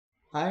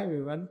Hi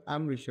everyone,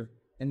 I'm Rishabh,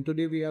 and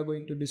today we are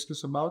going to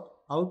discuss about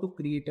how to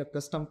create a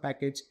custom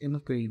package in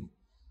Krayin.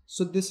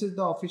 So this is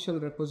the official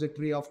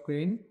repository of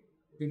Krayin.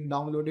 You can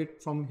download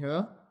it from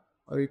here,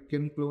 or you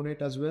can clone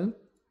it as well.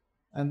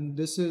 And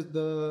this is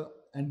the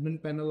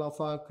admin panel of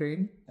our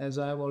Krayin, as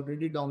I have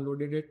already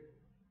downloaded it.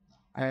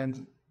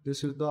 And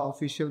this is the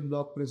official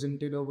blog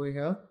presented over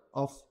here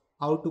of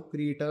how to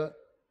create a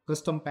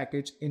custom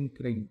package in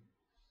Krayin.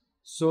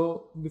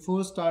 So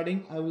before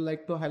starting, I would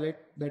like to highlight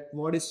that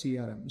what is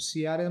CRM?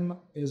 CRM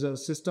is a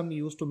system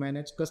used to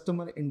manage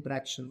customer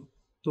interaction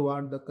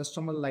throughout the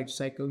customer life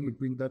cycle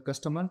between the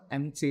customer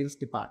and sales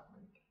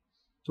department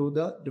through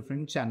the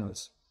different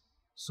channels.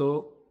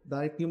 So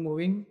directly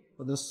moving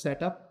for the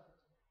setup.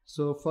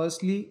 So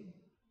firstly,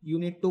 you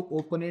need to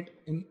open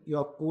it in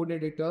your code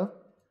editor,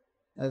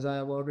 as I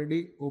have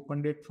already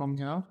opened it from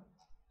here.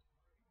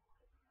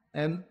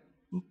 And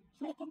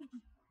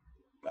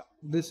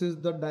this is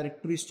the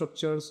directory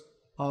structures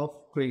of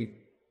Krayin.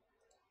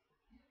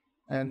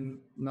 And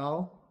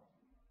now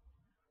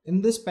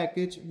in this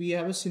package, we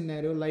have a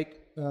scenario like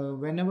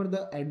whenever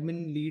the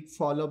admin lead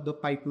follow up the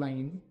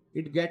pipeline,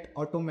 it get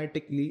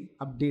automatically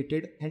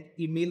updated and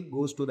email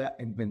goes to the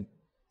admin.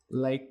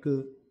 Like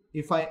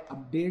if I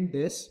update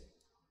this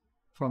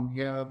from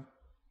here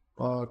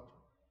or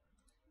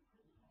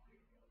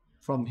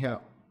from here,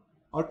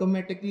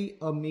 automatically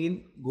a mail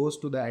goes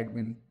to the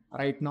admin.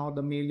 Right now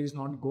the mail is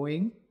not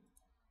going.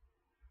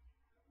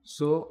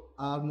 So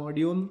our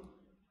module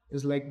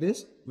is like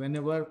this.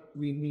 Whenever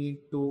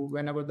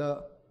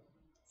the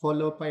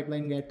follow-up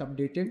pipeline get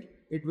updated,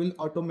 it will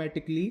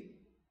automatically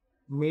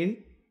mail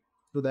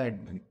to the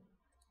admin.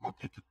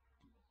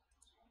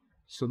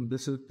 So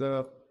this is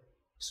the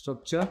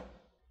structure.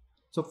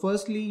 So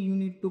firstly, you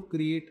need to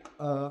create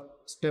a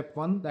step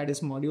one, that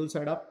is module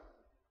setup.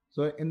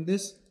 So in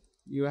this,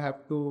 you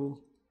have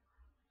to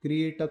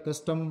create a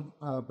custom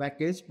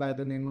package by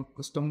the name of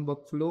custom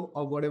workflow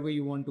or whatever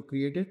you want to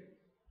create it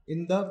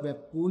in the web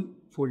pool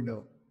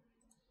folder.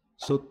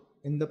 So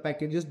in the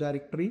packages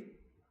directory,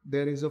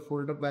 there is a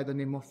folder by the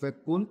name of web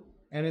pool,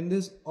 and in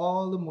this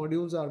all the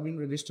modules are being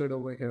registered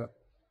over here.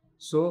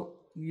 So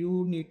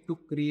you need to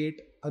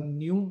create a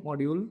new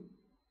module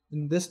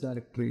in this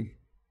directory.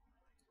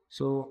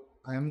 So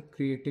I am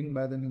creating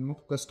by the name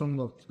of custom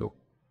workflow.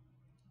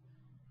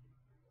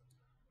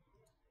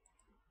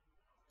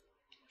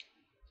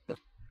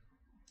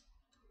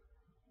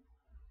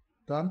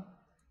 Done.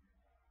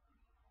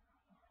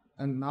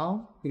 And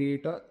now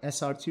create a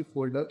SRC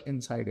folder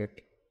inside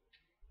it.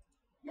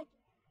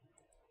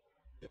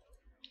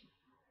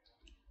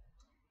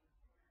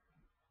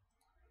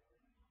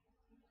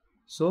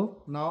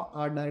 So now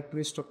our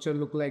directory structure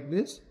look like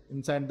this.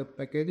 Inside the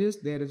packages,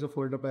 there is a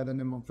folder by the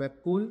name of web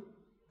pool,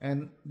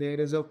 and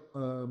there is a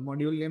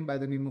module name by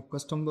the name of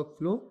custom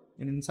workflow,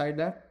 and inside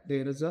that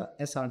there is a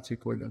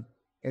SRC folder,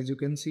 as you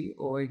can see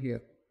over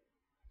here.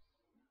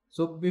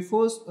 So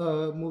before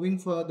moving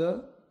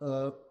further,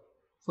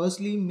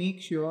 firstly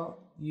make sure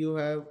you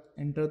have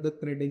entered the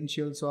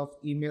credentials of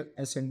email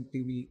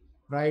SNTV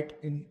right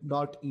in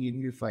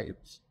 .env file.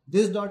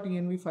 This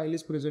 .env file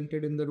is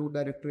presented in the root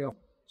directory of.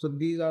 So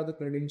these are the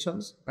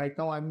credentials. Right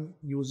now I'm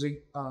using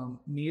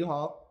Neil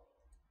Hawk.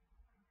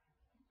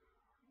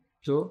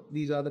 So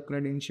these are the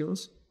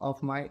credentials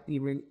of my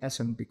email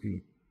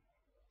SNTV.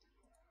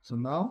 So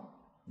now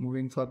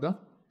moving further.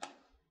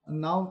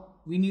 Now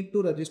we need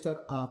to register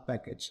our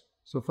package.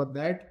 So for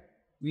that,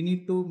 we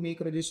need to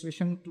make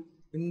registration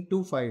in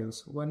two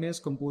files. One is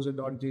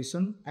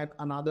composer.json and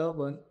another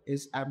one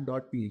is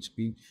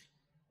app.php.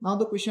 Now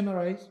the question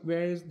arises,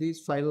 where is this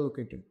file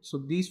located? So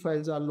these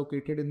files are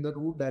located in the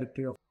root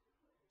directory of.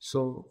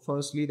 So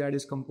firstly, that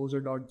is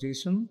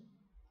composer.json.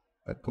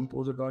 That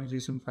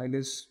composer.json file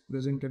is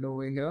presented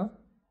over here.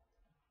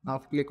 Now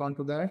click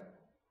onto that.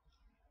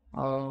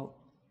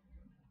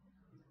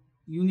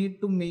 You need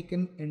to make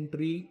an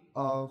entry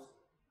of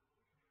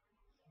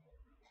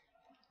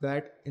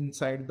that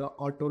inside the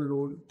auto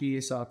load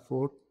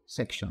PSR4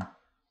 section.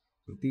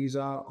 So these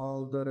are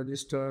all the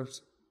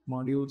registers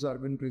modules are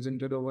been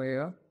presented over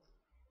here.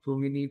 So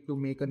we need to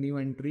make a new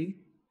entry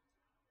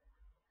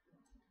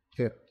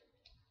here.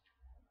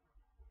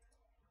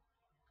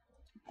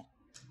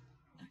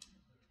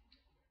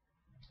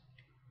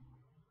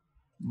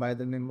 By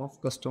the name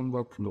of custom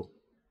workflow.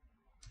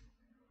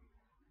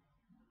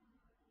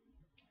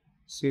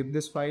 Save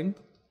this file.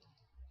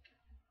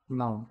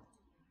 Now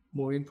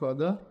moving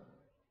further,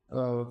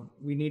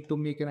 we need to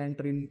make an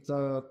entry in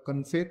the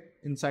config.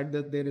 Inside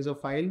that there is a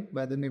file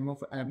by the name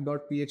of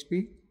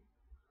app.php,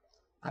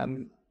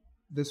 and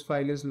this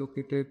file is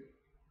located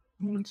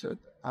inside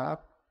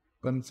app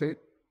config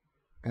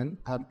and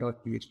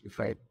app.php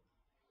file.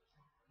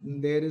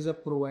 There is a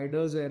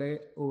providers array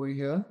over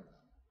here.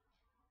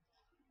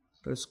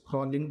 So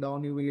scrolling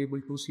down, you will be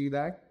able to see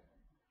that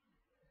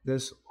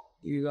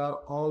these are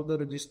all the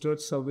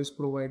registered service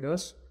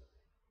providers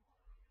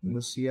in the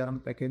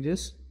CRM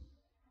packages.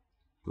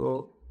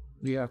 So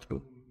we have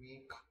to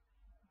make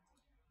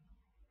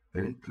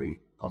entry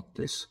of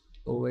this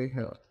over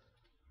here.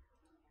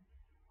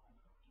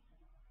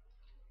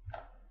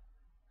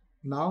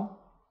 Now,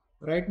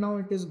 right now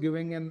it is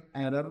giving an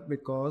error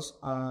because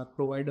our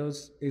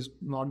providers is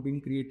not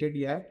being created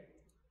yet.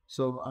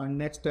 So our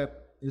next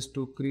step is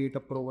to create a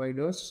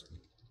providers.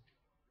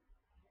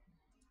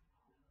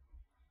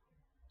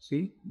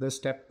 See the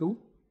step 2,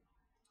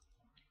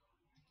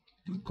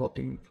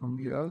 copying from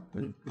here,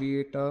 we'll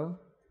create a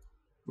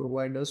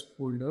providers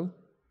folder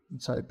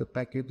inside the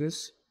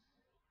packages,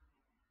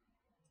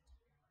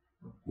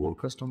 for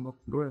custom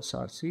workflow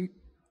SRC,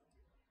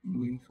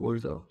 main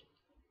folder,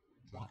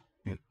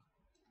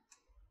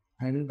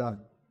 and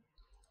done.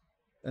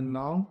 And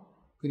now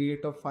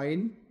create a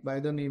file by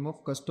the name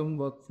of custom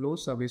workflow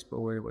service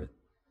provider.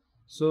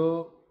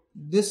 So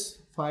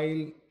this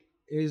file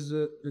is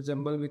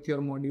resemble with your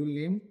module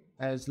name,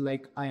 as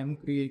like I am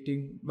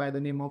creating by the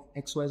name of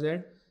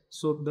XYZ.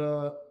 So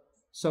the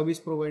service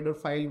provider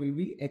file will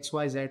be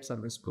XYZ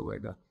service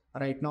provider.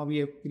 Right now we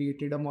have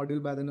created a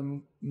module by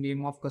the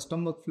name of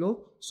custom workflow.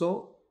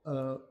 So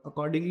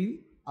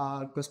accordingly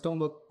our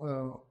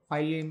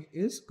file name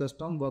is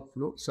custom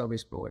workflow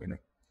service provider.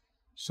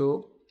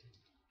 So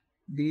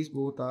these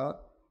both are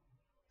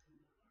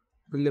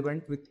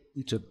relevant with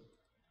each other.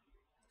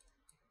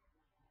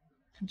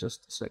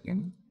 Just a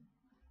second.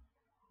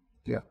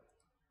 Yeah.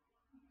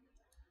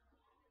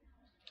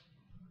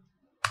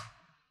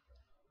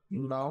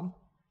 Now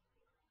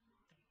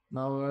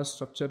our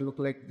structure look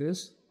like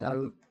this.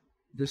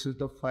 This is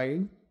the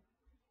file.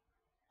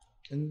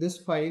 In this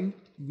file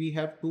we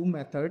have two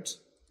methods.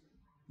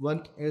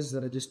 One is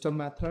the register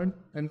method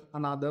and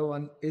another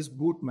one is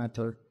boot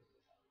method.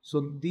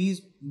 So these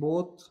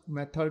both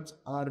methods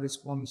are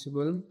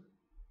responsible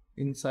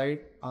inside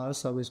our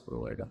service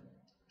provider.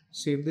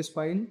 Save this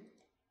file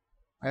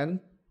and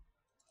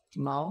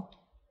now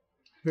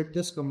hit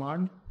this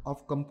command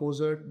of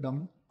composer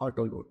dump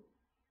autoload.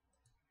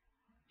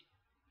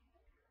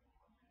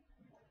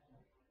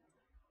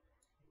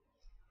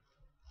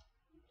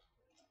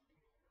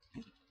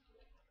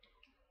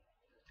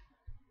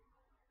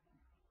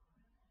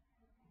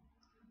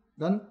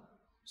 Done.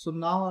 So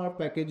now our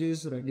package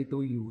is ready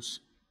to use.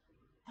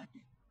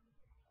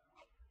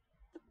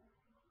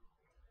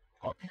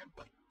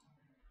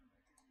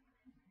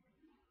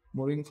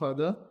 Moving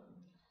further,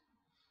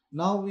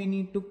 now we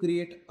need to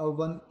create a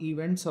one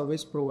event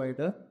service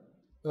provider.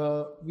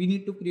 We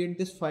need to create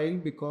this file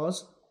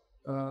because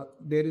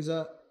there is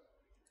a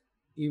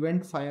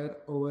event file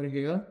over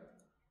here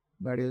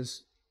that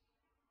is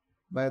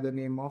by the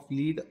name of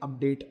lead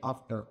update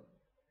after.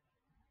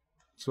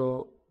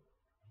 So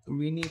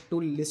we need to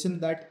listen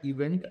that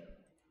event.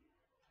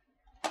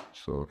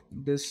 So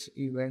this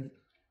event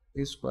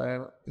is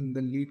fire in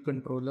the lead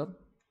controller.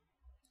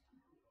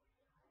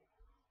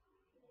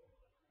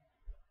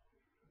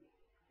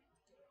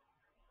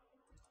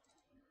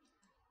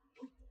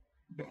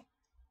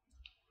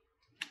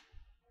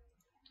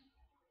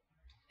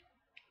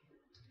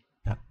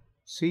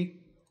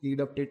 See, lead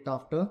update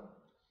after.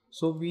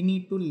 So we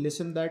need to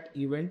listen that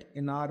event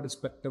in our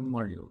respective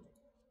module.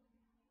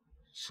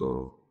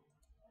 So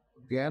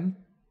again,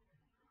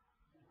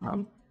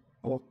 I'm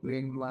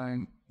opening my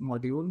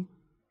module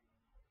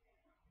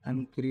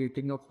and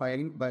creating a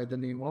file by the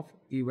name of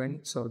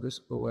event service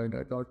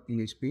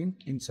provider.php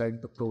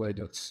inside the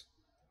providers.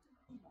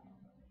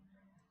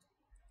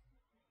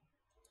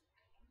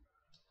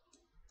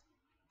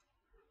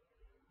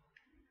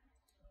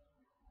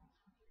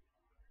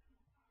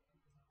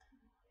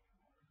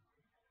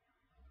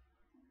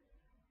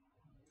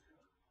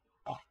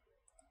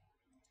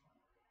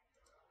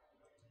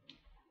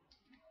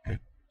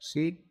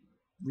 See,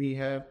 we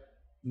have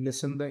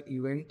listened the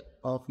event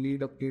of lead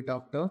update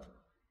after,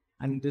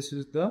 and this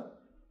is the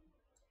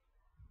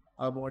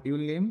module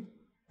name,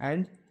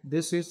 and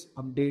this is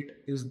update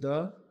is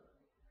the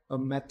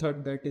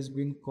method that is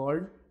being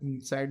called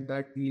inside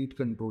that lead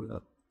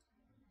controller.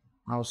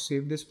 Now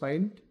save this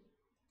file.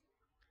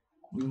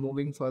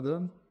 Moving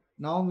further,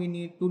 now we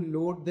need to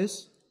load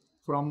this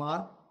from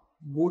our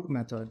boot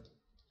method.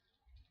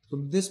 So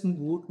this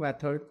boot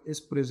method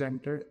is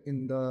presented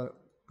in the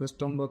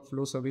custom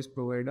workflow service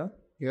provider.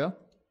 Here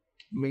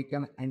make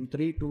an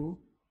entry to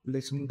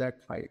listen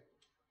that file.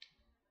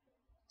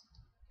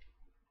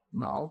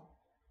 Now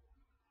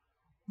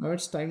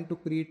it's time to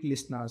create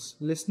listeners.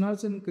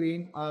 Listeners in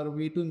Krayin are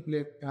way to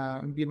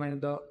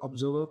implement the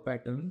observer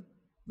pattern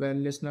where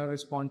listener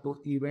respond to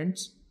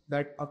events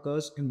that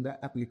occurs in the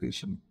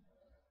application.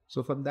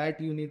 So for that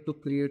you need to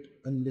create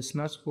a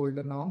listeners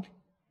folder now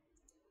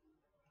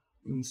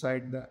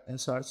inside the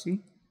SRC.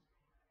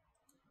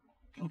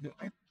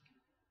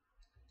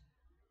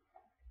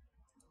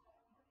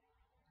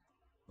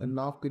 And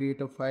now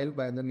create a file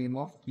by the name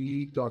of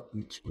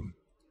lead.php.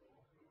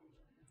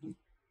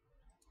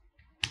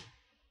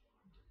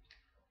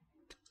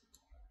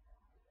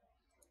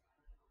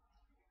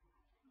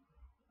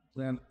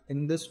 Then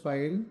in this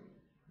file,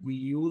 we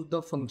use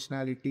the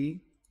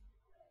functionality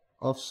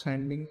of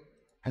sending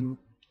an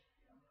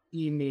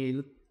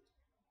email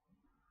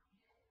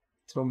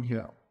from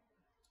here.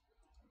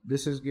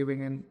 This is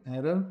giving an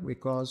error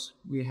because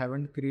we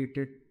haven't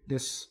created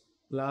this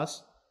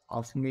class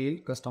of mail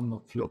custom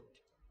workflow.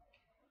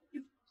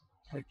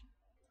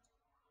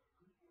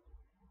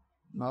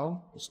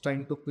 Now it's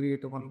time to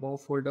create one more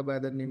folder by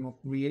the name of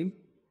mail.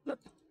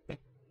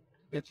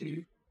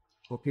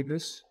 Copy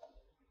this.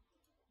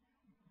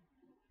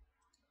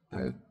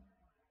 I'll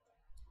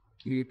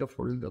create a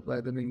folder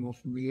by the name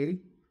of mail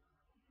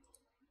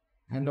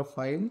and a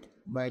file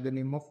by the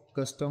name of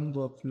custom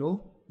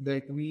workflow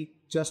that we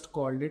just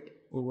called it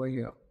over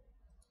here.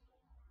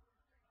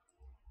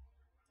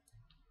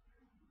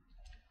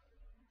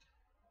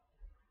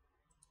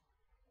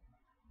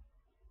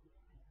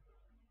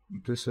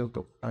 This is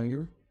the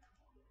file.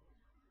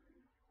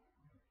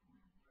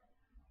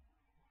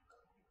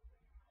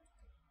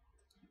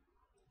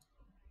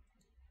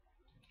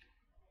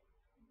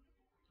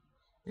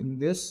 In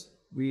this,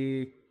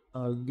 we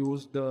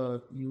use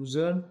the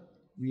user.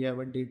 We have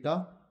a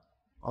data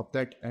of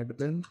that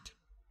admin.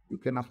 You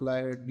can apply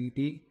a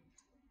DT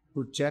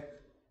to check.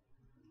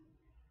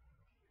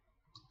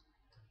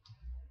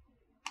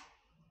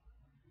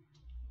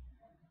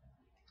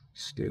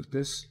 Save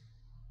this.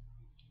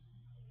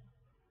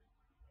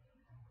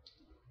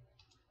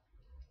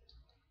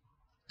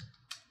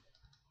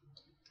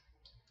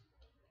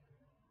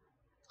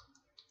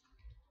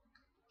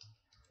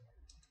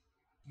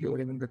 You're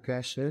in the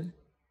cache.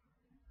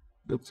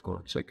 Let's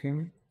go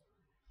checking.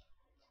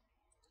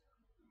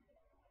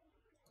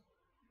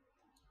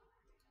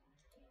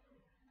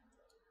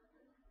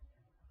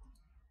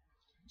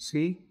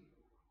 See,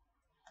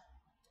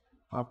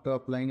 after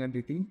applying a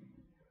DT,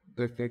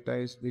 the data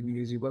is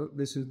invisible.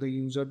 This is the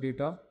user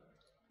data.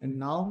 And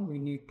now we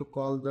need to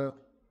call the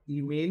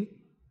email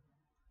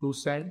to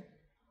send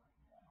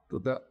to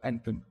the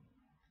admin.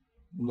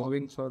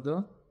 Moving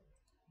further,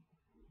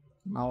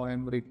 now I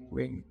am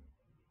removing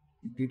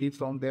DT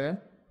from there.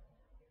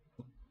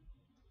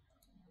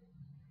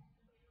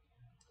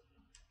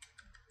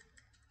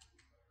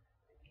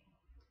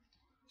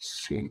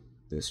 Save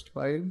this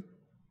file.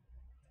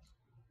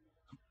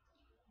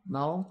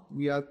 Now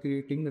we are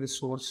creating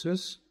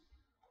resources.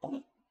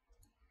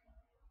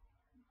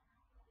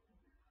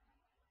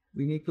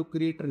 We need to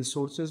create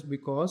resources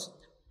because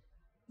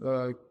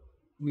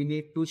we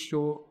need to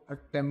show a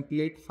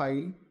template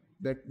file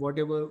that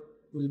whatever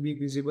will be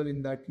visible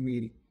in that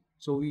mail.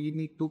 So we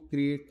need to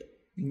create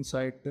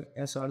inside the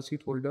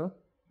SRC folder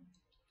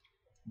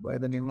by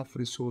the name of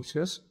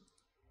resources.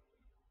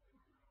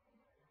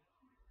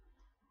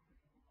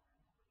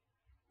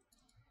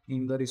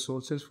 In the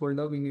resources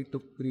folder, we need to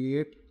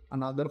create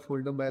another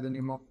folder by the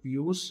name of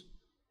views.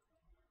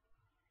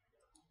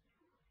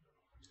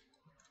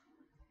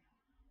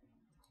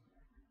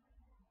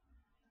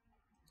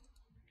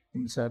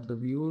 Inside the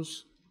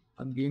views,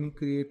 again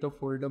create a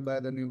folder by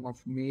the name of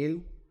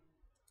mail.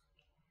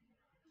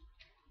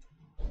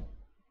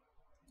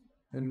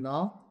 And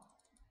now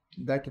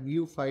that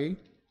view file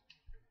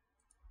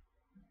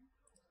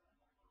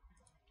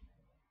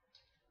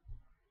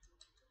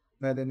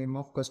by the name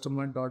of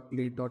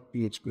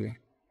customer.plate.php.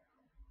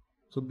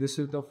 So this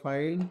is the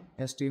file,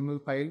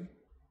 HTML file.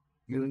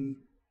 In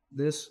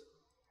this,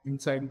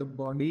 inside the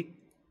body,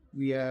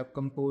 we have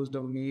composed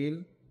a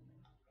mail.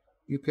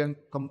 You can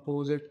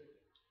compose it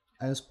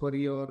as per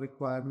your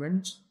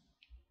requirements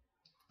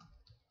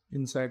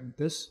inside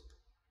this.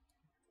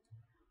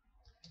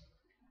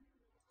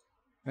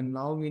 And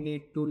now we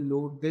need to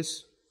load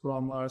this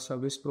from our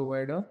service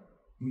provider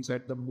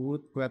inside the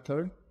boot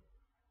method.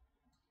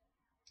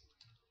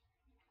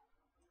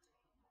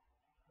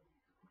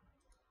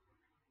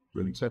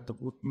 We'll insert the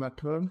boot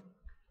method.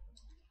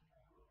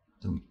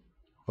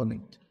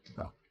 Connect.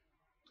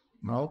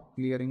 Now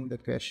clearing the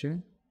cache.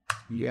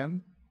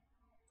 PM.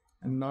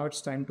 And now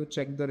it's time to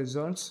check the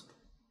results.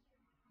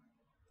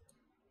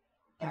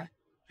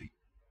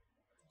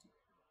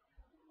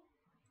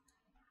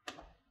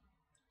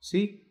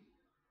 See,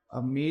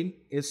 a mail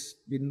is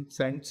been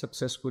sent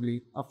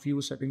successfully a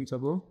few seconds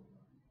ago,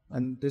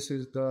 and this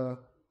is the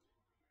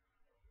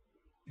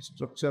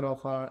structure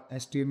of our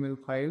HTML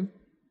file,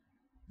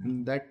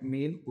 and that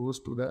mail goes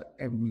to the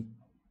admin.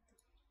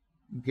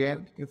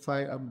 Again, if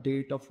I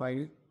update a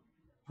file,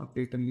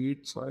 update a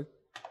lead file,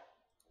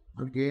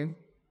 again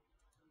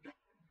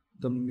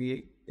the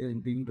mail is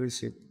being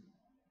received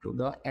to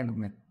the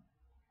admin.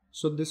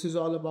 So this is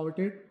all about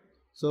it.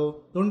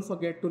 So don't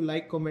forget to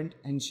like, comment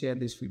and share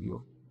this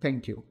video.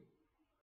 Thank you.